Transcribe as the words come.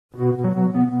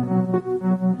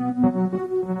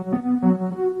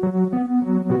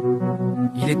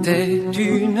était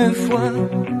une fois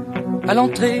à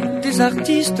l'entrée des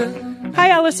artistes. Hi,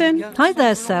 Alison. Hi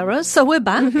there, Sarah. So we're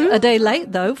back, a day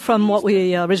late, though, from what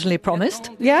we originally promised.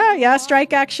 Yeah,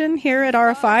 strike action here at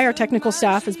RFI. Our technical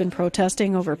staff has been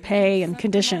protesting over pay and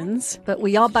conditions. But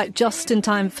we are back just in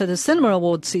time for the Cinema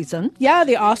Awards season. Yeah,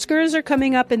 the Oscars are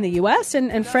coming up in the US,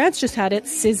 and France just had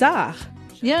its César.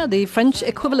 Yeah, the French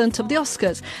equivalent of the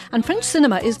Oscars. And French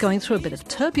cinema is going through a bit of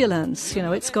turbulence. You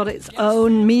know, it's got its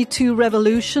own Me Too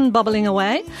revolution bubbling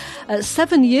away.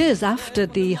 7 years after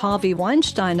the Harvey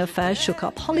Weinstein affair shook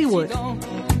up Hollywood. At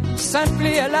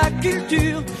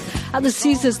the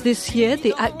Césars this year,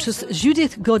 the actress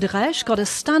Judith Godrèche got a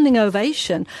standing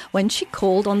ovation when she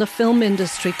called on the film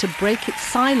industry to break its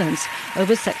silence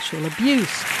over sexual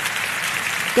abuse.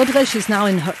 Godrèche is now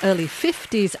in her early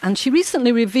 50s, and she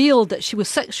recently revealed that she was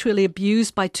sexually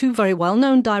abused by two very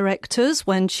well-known directors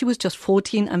when she was just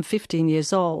 14 and 15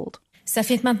 years old. Ça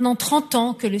fait maintenant 30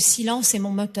 ans que le silence est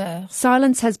mon moteur.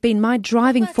 Silence has been my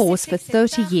driving force for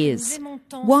 30 years.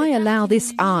 Why allow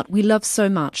this art we love so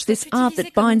much, this art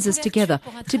that binds us together,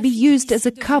 to be used as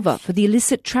a cover for the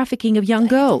illicit trafficking of young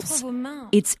girls?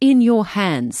 It's in your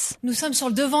hands. Nous sommes sur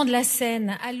le devant de la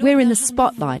scène. We're in the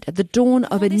spotlight at the dawn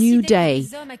of a new day.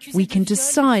 We can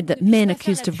decide that men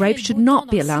accused of rape should not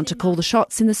be allowed to call the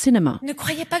shots in the cinema. Ne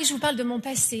croyez pas que je vous parle de mon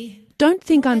passé. Don't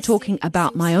think I'm talking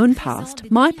about my own past.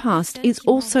 My past is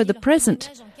also the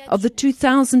present of the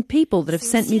 2,000 people that have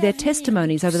sent me their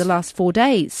testimonies over the last 4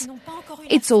 days.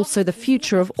 It's also the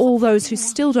future of all those who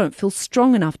still don't feel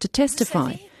strong enough to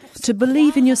testify. To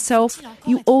believe in yourself,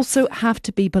 you also have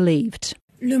to be believed.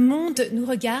 Le monde nous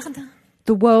regarde.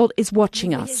 The world is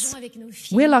watching us.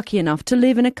 We're lucky enough to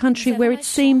live in a country where it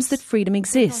seems that freedom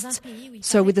exists.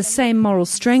 So with the same moral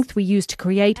strength we used to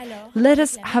create, let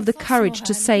us have the courage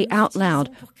to say out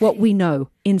loud what we know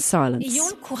in silence.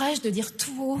 Ayons le courage de dire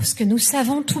tout haut ce que nous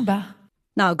savons tout bas.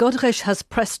 Now, Godrèche has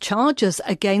pressed charges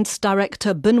against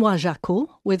director Benoît Jacot,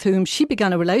 with whom she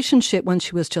began a relationship when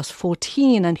she was just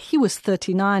 14 and he was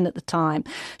 39 at the time.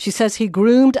 She says he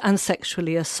groomed and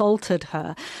sexually assaulted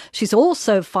her. She's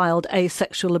also filed a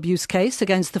sexual abuse case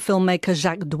against the filmmaker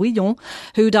Jacques Douillon,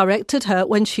 who directed her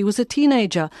when she was a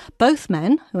teenager. Both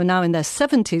men, who are now in their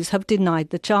 70s, have denied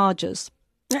the charges.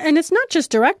 And it's not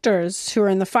just directors who are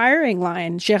in the firing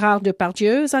line. Gérard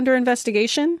Depardieu is under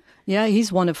investigation. Yeah,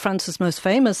 he's one of France's most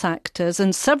famous actors,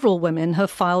 and several women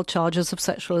have filed charges of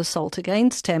sexual assault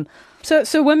against him.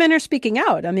 So women are speaking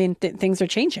out. I mean, things are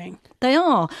changing. They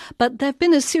are, but there have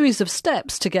been a series of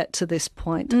steps to get to this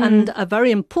point. And a very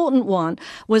important one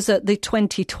was at the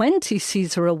 2020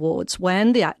 César Awards,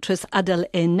 when the actress Adèle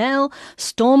Haenel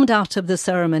stormed out of the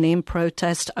ceremony in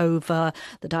protest over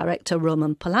the director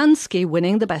Roman Polanski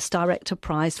winning the Best Director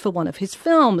prize for one of his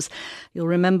films. You'll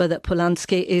remember that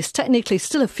Polanski is technically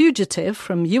still a fugitive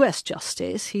from US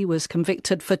justice. He was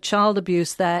convicted for child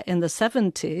abuse there in the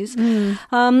 70s.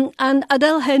 And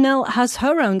Adèle Haenel has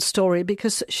her own story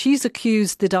because she's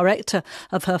accused the director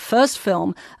of her first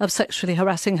film of sexually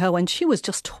harassing her when she was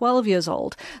just 12 years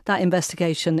old. That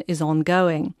investigation is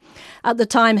ongoing. At the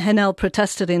time Haenel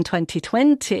protested in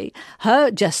 2020,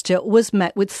 her gesture was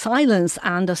met with silence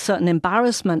and a certain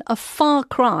embarrassment, a far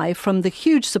cry from the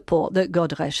huge support that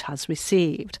Godrèche has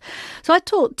received. So I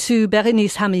talked to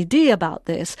Bérénice Hamidi about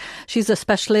this. She's a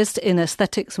specialist in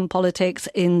aesthetics and politics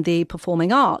in the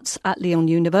performing arts at Lyon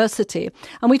University.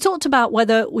 And we talked about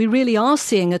whether we really are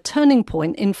seeing a turning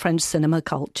point in French cinema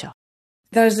culture.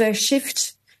 There's a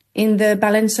shift in the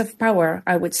balance of power,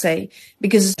 I would say,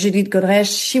 because Judith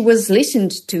Godrèche, she was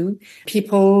listened to.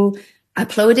 People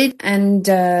applauded, and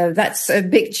that's a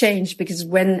big change, because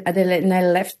when Adèle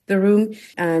Haenel left the room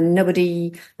and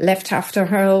nobody left after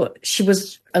her, she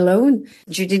was alone.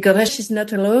 Judith Godrèche is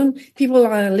not alone. People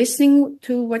are listening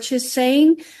to what she's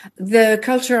saying. The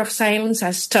culture of silence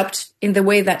has stopped in the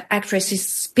way that actresses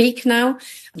speak now.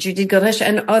 Judith Godrèche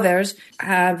and others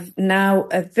have now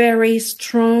a very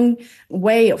strong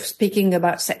way of speaking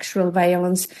about sexual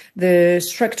violence, the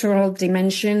structural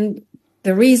dimension,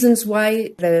 the reasons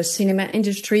why the cinema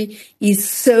industry is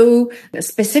so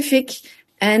specific,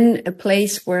 and a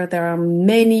place where there are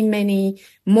many, many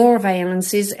more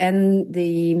violences, and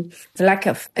the lack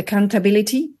of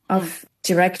accountability of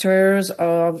directors,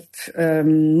 of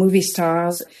movie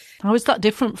stars. How is that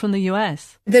different from the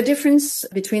US? The difference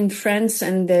between France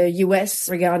and the US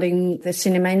regarding the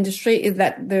cinema industry is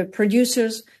that the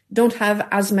producers don't have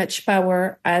as much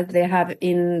power as they have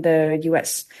in the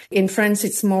US. In France,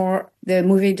 it's more the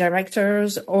movie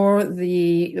directors or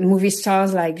the movie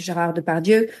stars like Gérard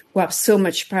Depardieu who have so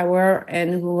much power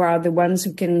and who are the ones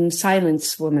who can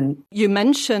silence women. You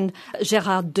mentioned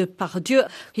Gérard Depardieu.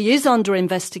 He is under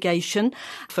investigation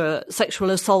for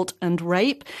sexual assault and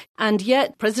rape. And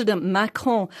yet President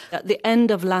Macron, at the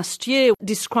end of last year,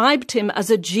 described him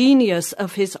as a genius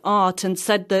of his art and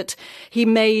said that he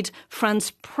made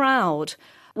France proud.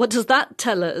 What does that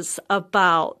tell us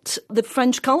about the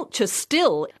French culture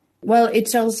still? Well, it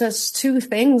tells us two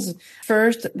things.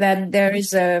 First, that there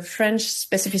is a French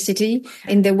specificity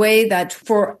in the way that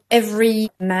for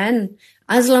every man,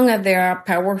 as long as they are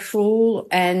powerful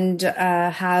and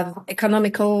have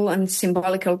economical and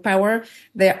symbolical power,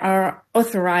 they are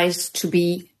authorized to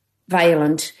be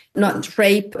violent. Not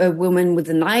rape a woman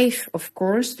with a knife, of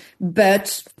course,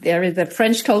 but there is a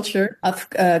French culture of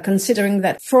considering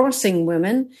that forcing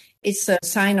women is a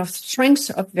sign of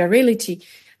strength, of virility.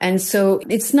 And so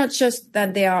it's not just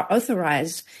that they are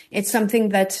authorized. It's something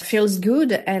that feels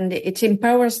good and it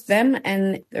empowers them.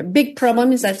 And the big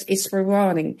problem is that it's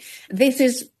rewarding. This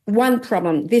is one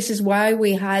problem. This is why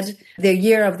we had the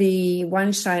year of the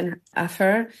Weinstein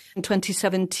affair. In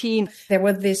 2017, there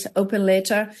was this open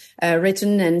letter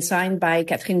written and signed by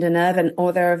Catherine Deneuve and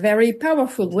other very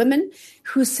powerful women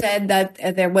who said that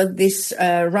there was this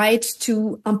right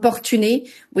to importuner,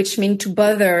 which means to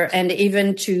bother and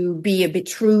even to be a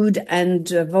bit rude and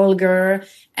vulgar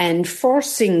and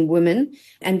forcing women.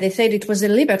 And they said it was a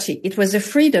liberty. It was a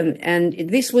freedom. And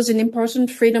this was an important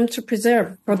freedom to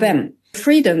preserve for them.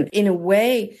 Freedom in a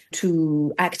way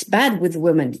to act bad with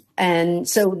women. And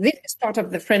so this is part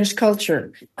of the French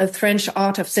culture, a French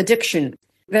art of seduction.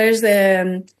 There's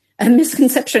a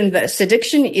misconception that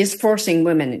seduction is forcing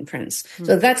women in France.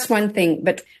 So that's one thing.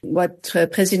 But what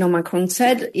President Macron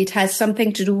said, it has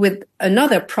something to do with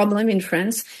another problem in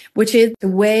France, which is the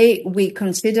way we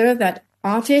consider that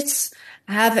artists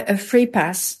have a free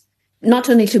pass, not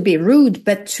only to be rude,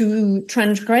 but to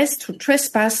transgress, to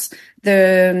trespass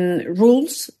the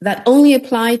rules that only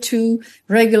apply to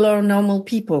regular, normal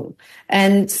people.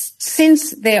 And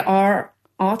since they are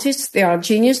artists, they are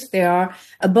genius, they are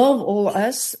above all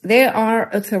us, they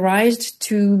are authorized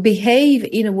to behave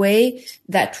in a way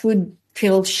that would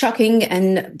feel shocking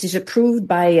and disapproved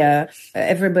by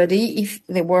everybody if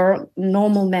they were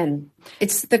normal men.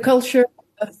 It's the culture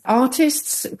of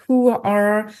artists who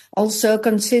are also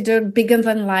considered bigger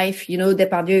than life. You know,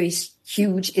 Depardieu is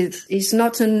huge. Is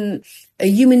not a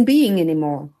human being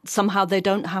anymore. Somehow they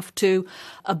don't have to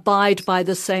abide by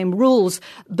the same rules.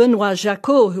 Benoît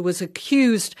Jacquot, who was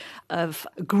accused of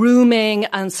grooming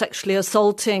and sexually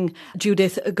assaulting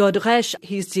Judith Godrèche,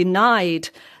 he's denied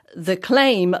the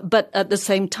claim, but at the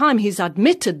same time, he's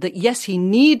admitted that, yes, he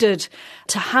needed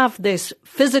to have this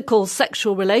physical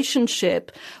sexual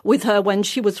relationship with her when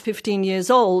she was 15 years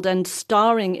old and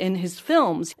starring in his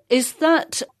films. Is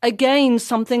that, again,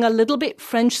 something a little bit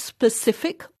French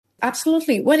specific?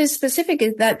 Absolutely. What is specific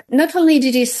is that not only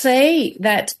did he say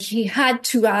that he had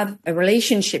to have a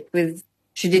relationship with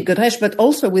Judith Godrèche, but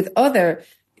also with other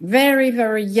very,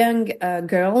 very young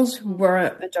girls who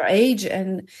were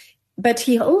underage. But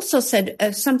he also said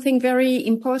something very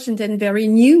important and very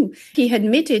new. He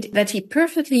admitted that he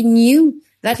perfectly knew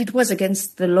that it was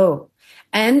against the law.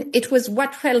 And it was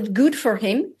what felt good for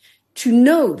him to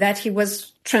know that he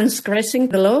was transgressing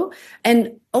the law.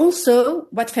 And also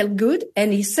what felt good,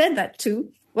 and he said that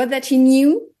too, was that he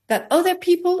knew that other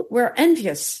people were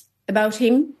envious about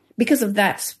him because of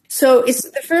that. So it's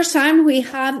the first time we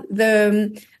have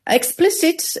the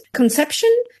explicit conception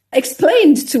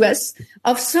explained to us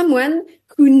of someone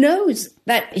who knows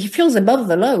that he feels above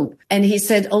the law. And he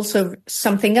said also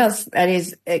something else that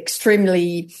is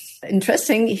extremely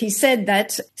interesting. He said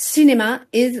that cinema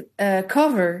is a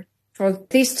cover for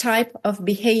this type of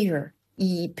behavior.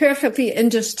 He perfectly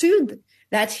understood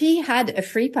that he had a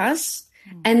free pass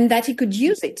and that he could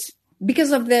use it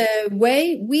because of the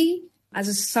way we as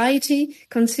a society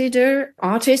consider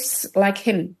artists like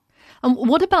him. And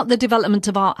what about the development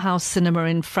of art house cinema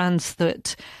in France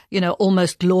that,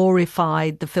 almost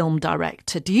glorified the film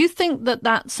director? Do you think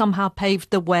that somehow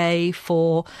paved the way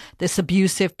for this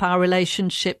abusive power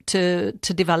relationship to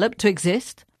develop, to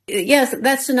exist? Yes,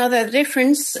 that's another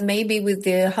difference maybe with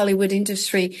the Hollywood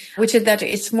industry, which is that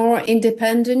it's more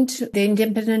independent, the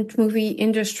independent movie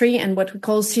industry and what we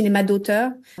call cinéma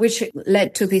d'auteur, which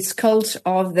led to this cult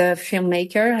of the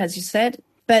filmmaker, as you said.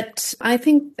 But I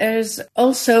think there's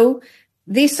also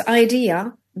this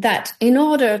idea that in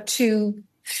order to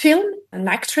film an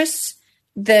actress,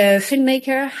 the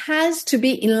filmmaker has to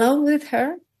be in love with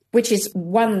her which is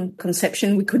one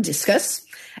conception we could discuss.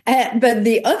 But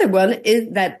the other one is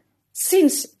that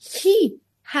since he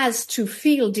has to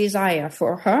feel desire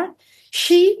for her,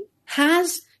 she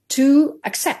has to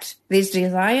accept this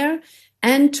desire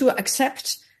and to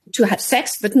accept to have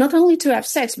sex, but not only to have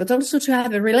sex, but also to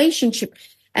have a relationship.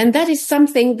 And that is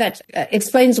something that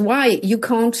explains why you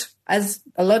can't, as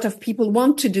a lot of people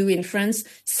want to do in France,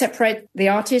 separate the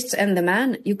artist and the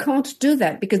man. You can't do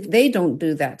that because they don't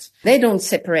do that. They don't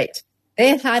separate.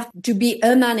 They have to be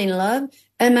a man in love,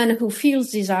 a man who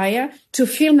feels desire to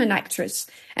film an actress.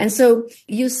 And so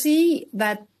you see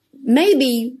that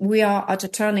maybe we are at a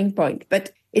turning point,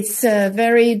 but it's a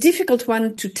very difficult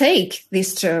one to take,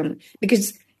 this turn,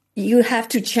 because you have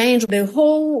to change the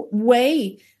whole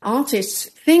way artists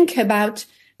think about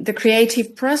the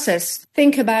creative process,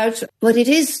 think about what it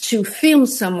is to film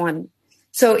someone.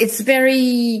 So it's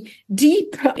very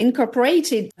deep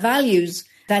incorporated values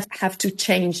that have to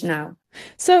change now.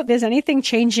 So is anything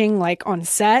changing like on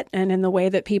set and in the way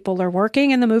that people are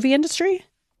working in the movie industry?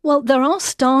 Well, there are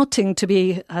starting to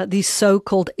be these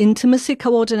so-called intimacy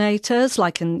coordinators,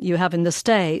 like you have in the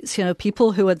States,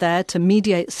 people who are there to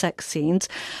mediate sex scenes.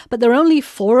 But there are only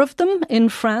 4 of them in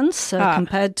France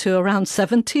compared to around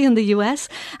 70 in the US.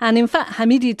 And in fact,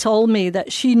 Hamidi told me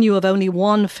that she knew of only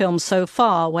 1 film so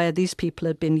far where these people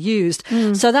had been used.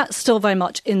 So that's still very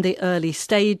much in the early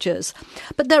stages.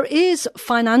 But there is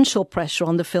financial pressure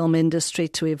on the film industry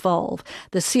to evolve.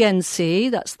 The CNC,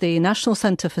 that's the National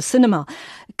Centre for Cinema,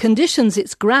 conditions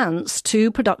its grants to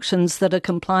productions that are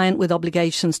compliant with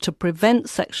obligations to prevent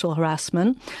sexual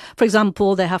harassment. For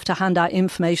example, they have to hand out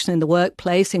information in the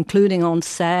workplace, including on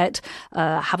set,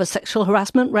 have a sexual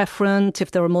harassment referent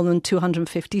if there are more than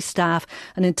 250 staff,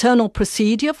 an internal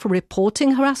procedure for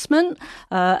reporting harassment,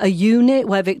 a unit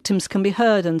where victims can be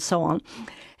heard, and so on.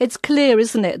 It's clear,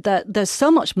 isn't it, that there's so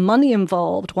much money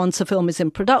involved once a film is in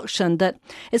production that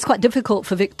it's quite difficult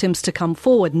for victims to come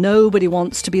forward. Nobody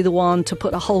wants to be the one to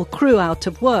put a whole crew out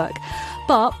of work.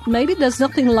 But maybe there's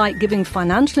nothing like giving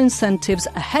financial incentives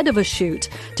ahead of a shoot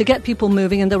to get people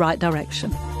moving in the right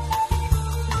direction.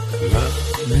 La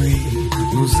nuit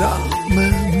nous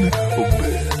amène au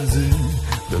baiser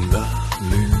de la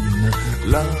lune.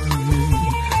 La nuit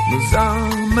nous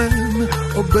amène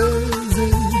au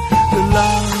baiser de la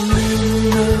lune.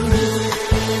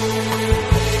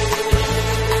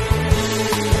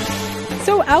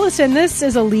 So, Alison, this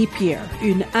is a leap year,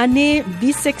 une année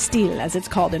bissextile, as it's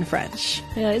called in French.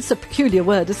 Yeah, it's a peculiar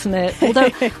word, isn't it?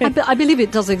 Although I believe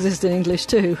it does exist in English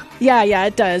too. Yeah,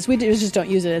 it does. We just don't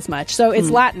use it as much. So it's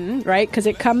Latin, right? Because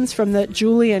it comes from the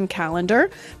Julian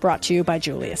calendar, brought to you by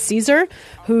Julius Caesar,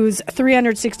 whose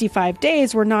 365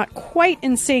 days were not quite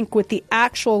in sync with the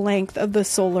actual length of the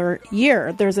solar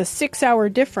year. There's a 6-hour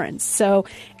difference. So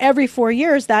every 4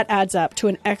 years, that adds up to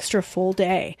an extra full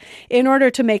day. In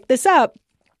order to make this up,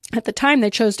 at the time, they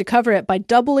chose to cover it by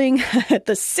doubling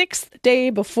the 6th day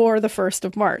before the 1st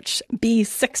of March,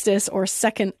 bissextus or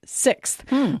second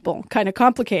 6th. Well, kind of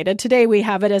complicated. Today, we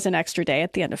have it as an extra day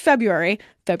at the end of February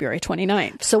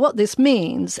 29th. So what this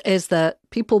means is that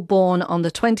people born on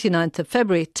the 29th of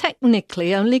February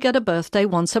technically only get a birthday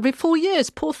once every 4 years.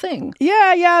 Poor thing.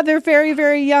 Yeah, they're very,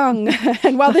 very young.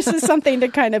 And while this is something to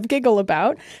kind of giggle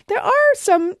about, there are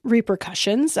some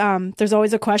repercussions. There's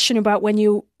always a question about when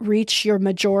you reach your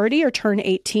majority or turn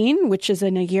 18, which is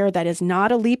in a year that is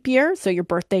not a leap year, so your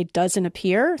birthday doesn't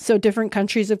appear. So different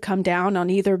countries have come down on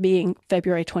either being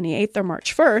February 28th or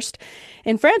March 1st.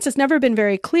 In France, it's never been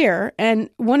very clear, and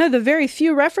one of the very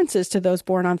few references to those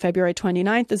born on February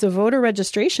 29th is a voter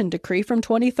registration decree from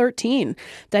 2013,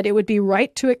 that it would be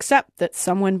right to accept that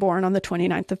someone born on the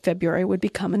 29th of February would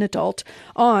become an adult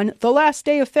on the last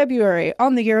day of February,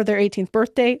 on the year of their 18th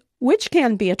birthday, which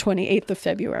can be a 28th of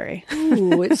February.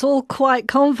 Ooh, it's all quite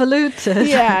convoluted.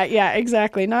 Yeah,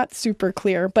 exactly. Not super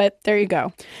clear, but there you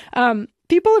go.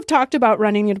 People have talked about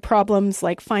running into problems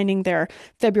like finding their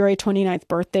February 29th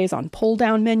birthdays on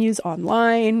pull-down menus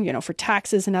online, for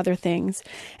taxes and other things.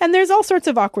 And there's all sorts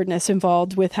of awkwardness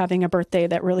involved with having a birthday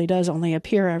that really does only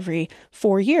appear every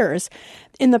 4 years.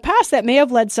 In the past, that may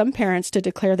have led some parents to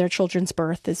declare their children's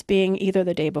birth as being either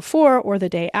the day before or the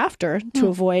day after to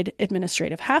avoid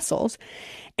administrative hassles.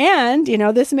 And,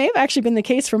 this may have actually been the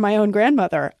case for my own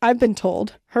grandmother. I've been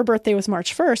told her birthday was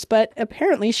March 1st, but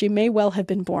apparently she may well have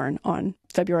been born on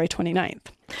February 29th.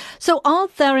 So are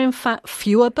there, in fact,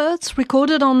 fewer births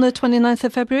recorded on the 29th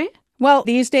of February? Well,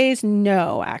 these days,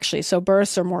 no, actually. So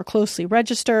births are more closely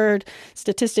registered.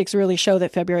 Statistics really show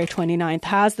that February 29th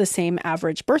has the same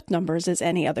average birth numbers as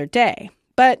any other day.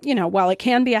 But, while it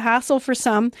can be a hassle for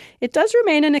some, it does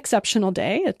remain an exceptional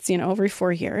day. It's, every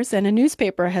 4 years. And a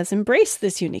newspaper has embraced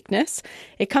this uniqueness.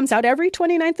 It comes out every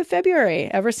 29th of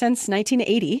February, ever since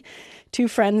 1980. Two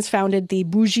friends founded the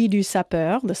Bougie du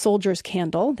sapeur, the soldier's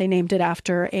candle. They named it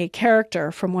after a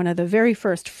character from one of the very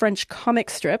first French comic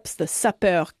strips, the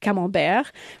sapeur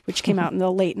camembert, which came out in the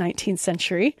late 19th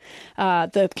century.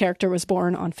 The character was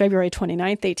born on February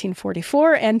 29th,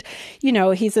 1844. And,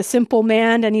 he's a simple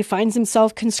man and he finds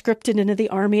himself conscripted into the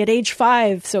army at age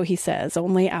 5, so he says,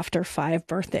 only after 5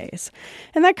 birthdays.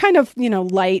 And that kind of,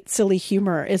 light, silly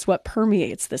humor is what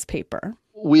permeates this paper.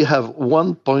 We have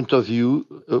one point of view.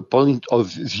 Point of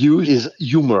view is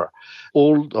humor.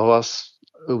 All of us,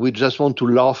 we just want to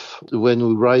laugh when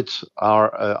we write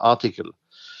our article.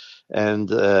 And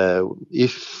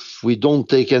if we don't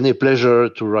take any pleasure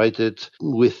to write it,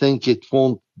 we think it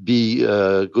won't be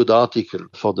a good article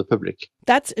for the public.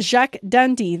 That's Jacques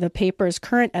Dandy, the paper's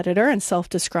current editor and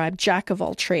self-described jack of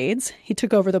all trades. He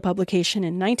took over the publication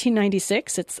in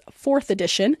 1996, its 4th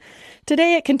edition.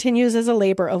 Today it continues as a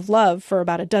labor of love for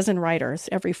about a dozen writers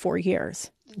every 4 years.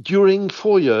 During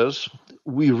 4 years,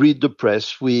 we read the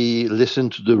press, we listen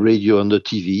to the radio and the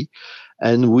TV,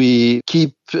 and we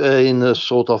keep in a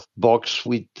sort of box.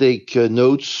 We take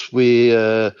notes, we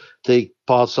take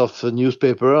parts of a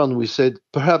newspaper, and we said,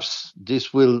 perhaps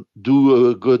this will do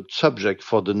a good subject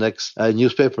for the next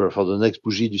newspaper, for the next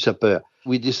Bougie du sapeur.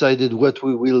 We decided what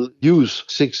we will use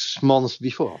 6 months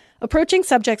before. Approaching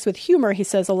subjects with humor, he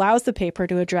says, allows the paper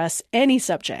to address any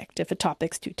subject. If a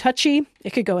topic's too touchy,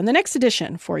 it could go in the next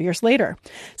edition 4 years later.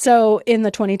 So in the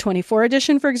 2024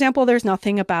 edition, for example, there's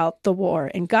nothing about the war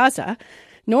in Gaza.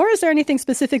 Nor is there anything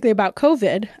specifically about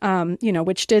COVID,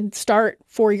 which did start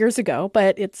 4 years ago,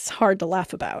 but it's hard to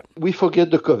laugh about. We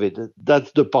forget the COVID.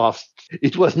 That's the past.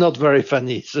 It was not very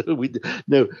funny. So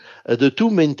the two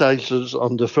main titles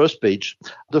on the first page.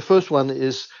 The first one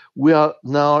is, we are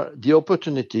now the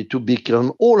opportunity to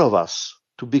become, all of us,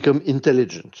 to become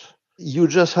intelligent. You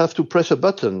just have to press a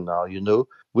button now,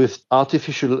 with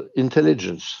artificial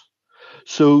intelligence.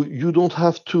 So you don't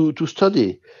have to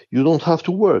study. You don't have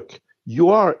to work. You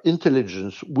are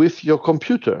intelligence with your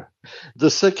computer. The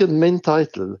second main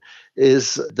title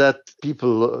is that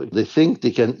people, they think they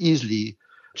can easily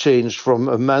change from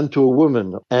a man to a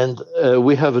woman. And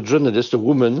we have a journalist, a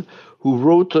woman, who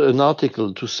wrote an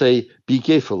article to say, be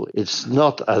careful, it's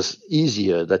not as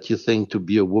easier that you think to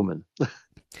be a woman.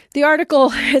 The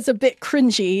article is a bit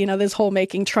cringy, this whole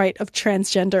making trite of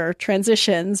transgender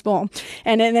transitions.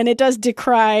 And then it does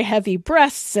decry heavy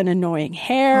breasts and annoying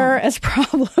hair as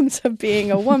problems of being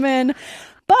a woman.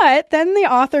 But then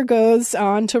the author goes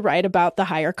on to write about the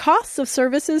higher costs of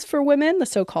services for women, the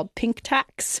so-called pink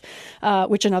tax,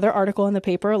 which another article in the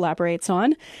paper elaborates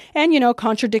on. And,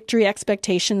 contradictory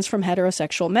expectations from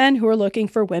heterosexual men who are looking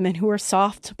for women who are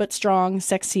soft but strong,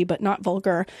 sexy but not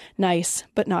vulgar, nice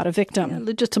but not a victim. Yeah,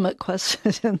 legitimate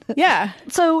question. Yeah.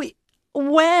 So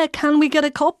where can we get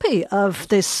a copy of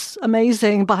this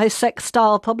amazing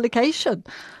bisextile publication?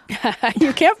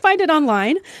 You can't find it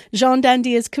online. Jean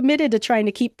Dandy is committed to trying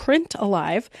to keep print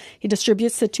alive. He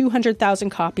distributes the 200,000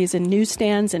 copies in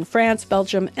newsstands in France,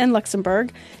 Belgium, and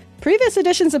Luxembourg. Previous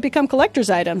editions have become collector's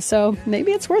items, so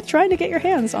maybe it's worth trying to get your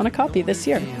hands on a copy this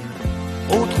year.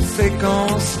 Autre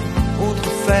séquence,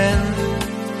 autre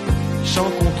scène,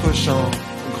 chant contre chant,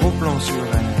 gros plan sur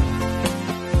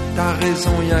elle. T'as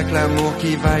raison, y'a que l'amour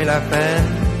qui vaille la peine.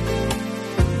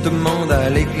 Demande à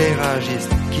l'éclairagiste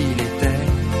qui il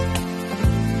était.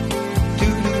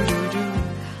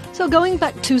 So going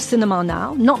back to cinema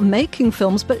now, not making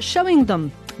films, but showing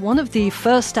them. One of the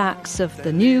first acts of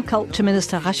the new Culture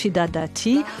Minister Rachida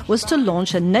Dati was to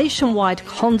launch a nationwide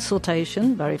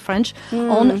consultation, very French,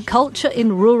 on culture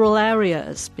in rural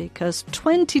areas, because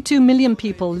 22 million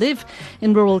people live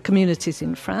in rural communities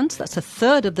in France. That's a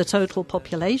third of the total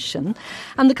population.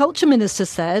 And the Culture Minister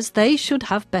says they should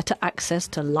have better access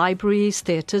to libraries,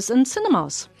 theatres and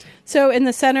cinemas. So in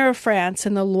the center of France,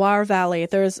 in the Loire Valley,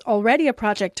 there's already a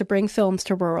project to bring films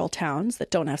to rural towns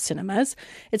that don't have cinemas.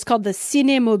 It's called the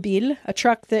Cinémobile, a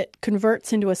truck that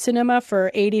converts into a cinema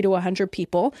for 80 to 100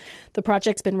 people. The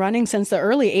project's been running since the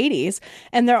early 80s,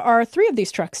 and there are 3 of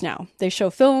these trucks now. They show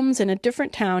films in a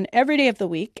different town every day of the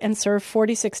week and serve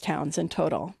 46 towns in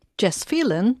total. Jess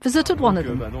Phelan visited one of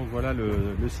them. Donc voilà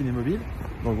le Cinémobile.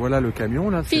 Donc voilà le camion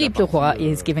là. Philippe Leroy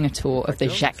is giving a tour of the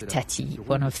Jacques Tati,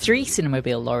 one of 3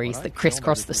 Cinémobile lorries that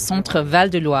crisscross the Centre-Val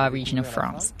de Loire region of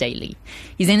France daily.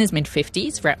 He's in his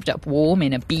mid-50s, wrapped up warm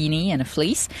in a beanie and a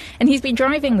fleece, and he's been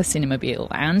driving the Cinémobile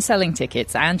and selling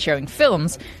tickets and showing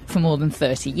films for more than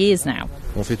 30 years now.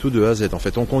 On fait tout de A à Z. En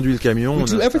fait, on conduit le camion. We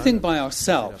do everything by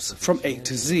ourselves, from A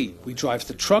to Z. We drive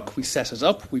the truck, we set it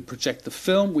up, we project the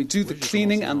film, we do the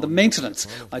cleaning and the maintenance.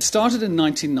 I started in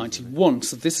 1991,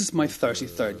 so this is my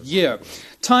 33rd year.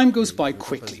 Time goes by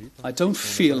quickly. I don't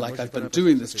feel like I've been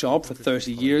doing this job for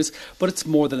 30 years, but it's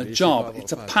more than a job.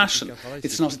 It's a passion.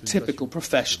 It's not a typical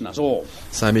profession at all.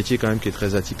 C'est un métier quand même qui est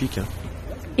très atypique.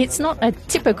 It's not a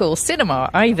typical cinema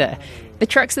either. The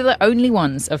trucks are the only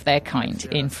ones of their kind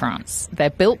in France.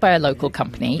 They're built by a local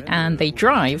company and they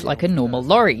drive like a normal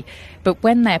lorry. But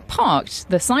when they're parked,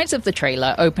 the sides of the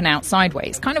trailer open out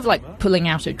sideways, kind of like pulling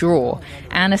out a drawer,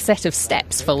 and a set of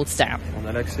steps folds down. On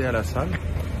a l'accès à la salle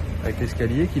avec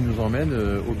l'escalier qui nous emmène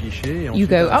au guichet. You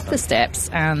go up the steps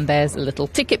and there's a little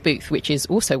ticket booth, which is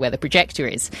also where the projector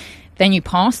is. Then you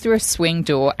pass through a swing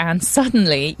door and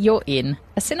suddenly you're in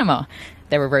a cinema.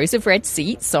 There are rows of red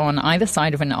seats on either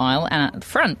side of an aisle, and at the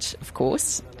front, of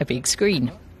course, a big screen.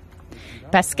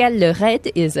 Pascal Lered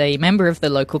is a member of the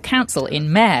local council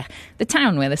in Mer, the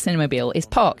town where the Cinémobile is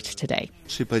parked today.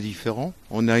 C'est pas différent.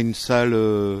 On a une salle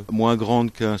moins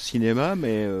grande qu'un cinéma,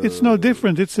 mais it's no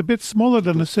different. It's a bit smaller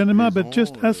than a cinema, but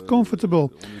just as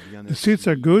comfortable. The seats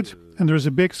are good, and there's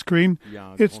a big screen.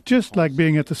 It's just like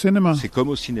being at the cinema. C'est comme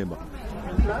au cinéma.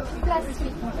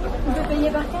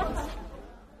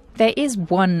 There is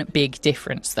one big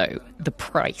difference, though, the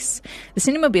price. The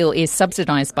Cinémobile is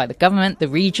subsidised by the government, the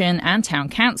region and town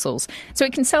councils, so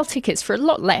it can sell tickets for a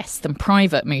lot less than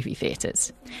private movie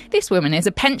theatres. This woman is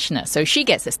a pensioner, so she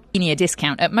gets a senior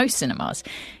discount at most cinemas.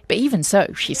 But even so,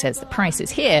 she says the prices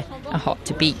here are hard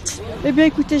to beat. Eh bien,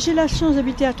 écoutez, j'ai la chance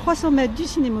d'habiter à 300 mètres du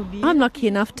Cinémobile. I'm lucky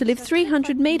enough to live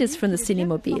 300 metres from the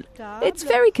Cinémobile. It's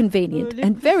very convenient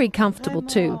and very comfortable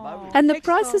too. And the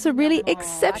prices are really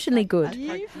exceptionally good.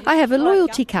 I have a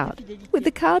loyalty card. With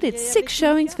the card, it's 6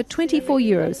 showings for 24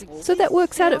 euros. So that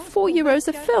works out at 4 euros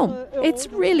a film. It's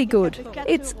really good.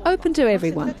 It's open to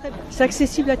everyone. C'est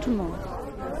accessible à tout le monde.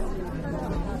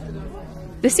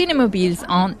 The Cinémobiles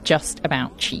aren't just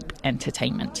about cheap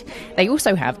entertainment. They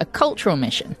also have a cultural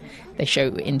mission. They show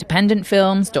independent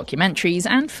films, documentaries,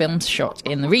 and films shot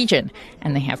in the region,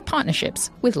 and they have partnerships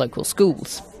with local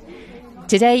schools.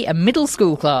 Today, a middle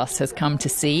school class has come to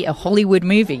see a Hollywood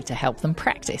movie to help them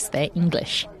practice their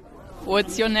English.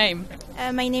 What's your name?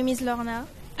 My name is Lorna.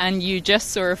 And you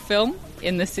just saw a film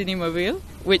in the Cinémobile.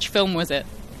 Which film was it?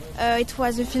 It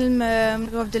was a film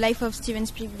of the life of Steven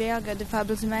Spielberg, The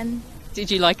Fablesman. Did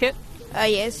you like it?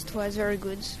 Yes, it was very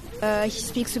good. He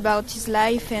speaks about his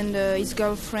life and his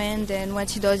girlfriend and what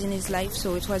he does in his life,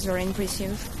 so it was very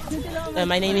impressive.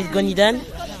 My name is Gonidan.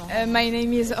 My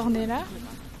name is Ornella.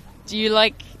 Do you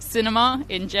like cinema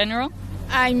in general?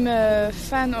 I'm a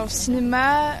fan of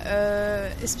cinema,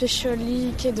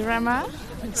 especially K-drama,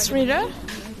 thriller.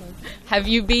 Have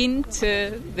you been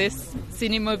to this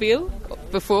Cinémobile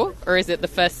before, or is it the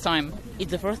first time?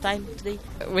 It's the first time today.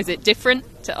 Was it different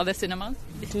to other cinemas?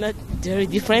 It's not very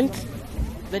different,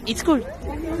 but it's cool.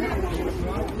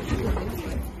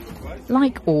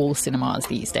 Like all cinemas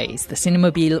these days, the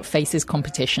Cinémobile faces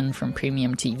competition from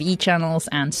premium TV channels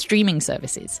and streaming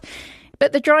services.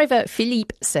 But the driver,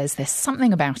 Philippe, says there's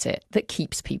something about it that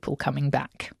keeps people coming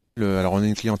back. Alors on a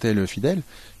une clientèle fidèle.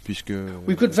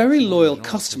 We've got very loyal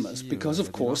customers because,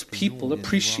 of course, people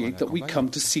appreciate that we come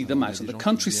to see them out in the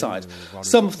countryside.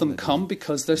 Some of them come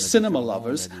because they're cinema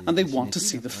lovers and they want to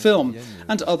see the film,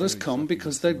 and others come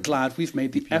because they're glad we've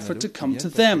made the effort to come to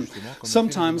them.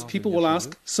 Sometimes people will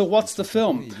ask, so what's the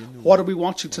film? What are we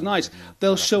watching tonight?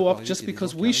 They'll show up just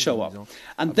because we show up.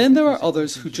 And then there are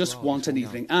others who just want an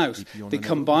evening out. They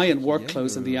come by in work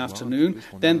clothes in the afternoon,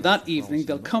 then that evening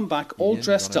they'll come back all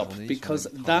dressed up because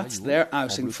that's their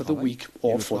outing for the week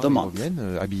or for the month.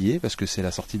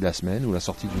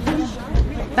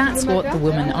 That's what the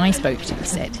woman I spoke to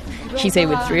said. She's here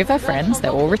with 3 of her friends.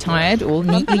 They're all retired, all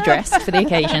neatly dressed for the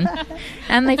occasion.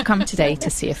 And they've come today to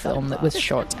see a film that was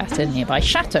shot at a nearby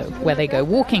chateau, where they go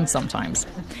walking sometimes.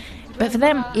 But for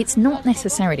them, it's not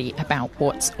necessarily about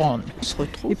what's on.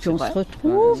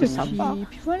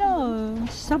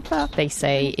 They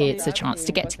say it's a chance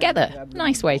to get together.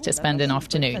 Nice way to spend an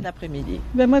afternoon.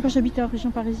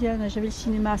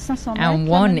 And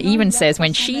one even says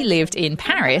when she lived in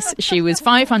Paris, she was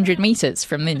 500 metres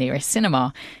from the nearest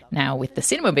cinema. Now, with the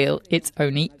Cinémobile, it's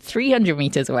only 300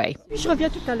 metres away.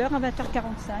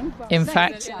 In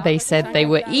fact, they said they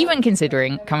were even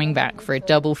considering coming back for a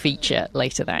double feature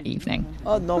later that evening.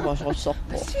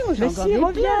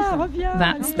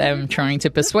 That's them trying to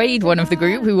persuade one of the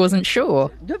group who wasn't sure.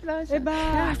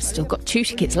 I've still got 2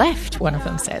 tickets left, one of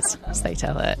them says, as they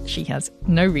tell her she has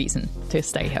no reason to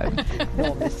stay home.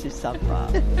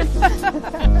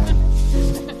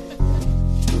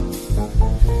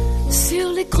 Sur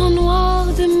l'écran noir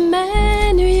de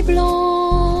mes nuits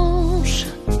blanches,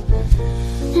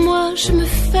 moi je me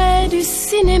fais du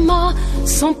cinéma,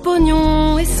 sans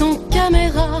pognon et sans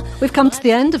caméra. We've come to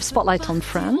the end of Spotlight on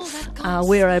France.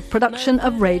 We're a production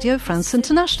of Radio France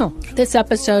International. This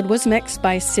episode was mixed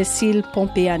by Cecile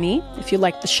Pompéani. If you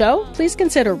like the show, please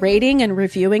consider rating and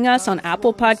reviewing us on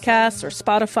Apple Podcasts or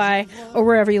Spotify or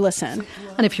wherever you listen.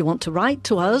 And if you want to write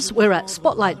to us, we're at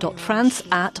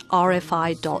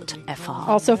spotlight.france@rfi.fr.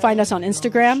 Also find us on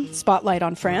Instagram, Spotlight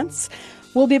on France.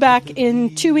 We'll be back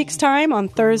in 2 weeks' time on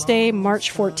Thursday,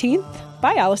 March 14th.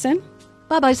 Bye, Alison.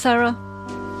 Bye-bye, Sarah.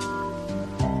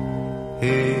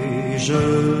 Et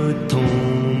je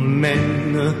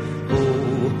t'emmène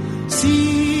au cinéma.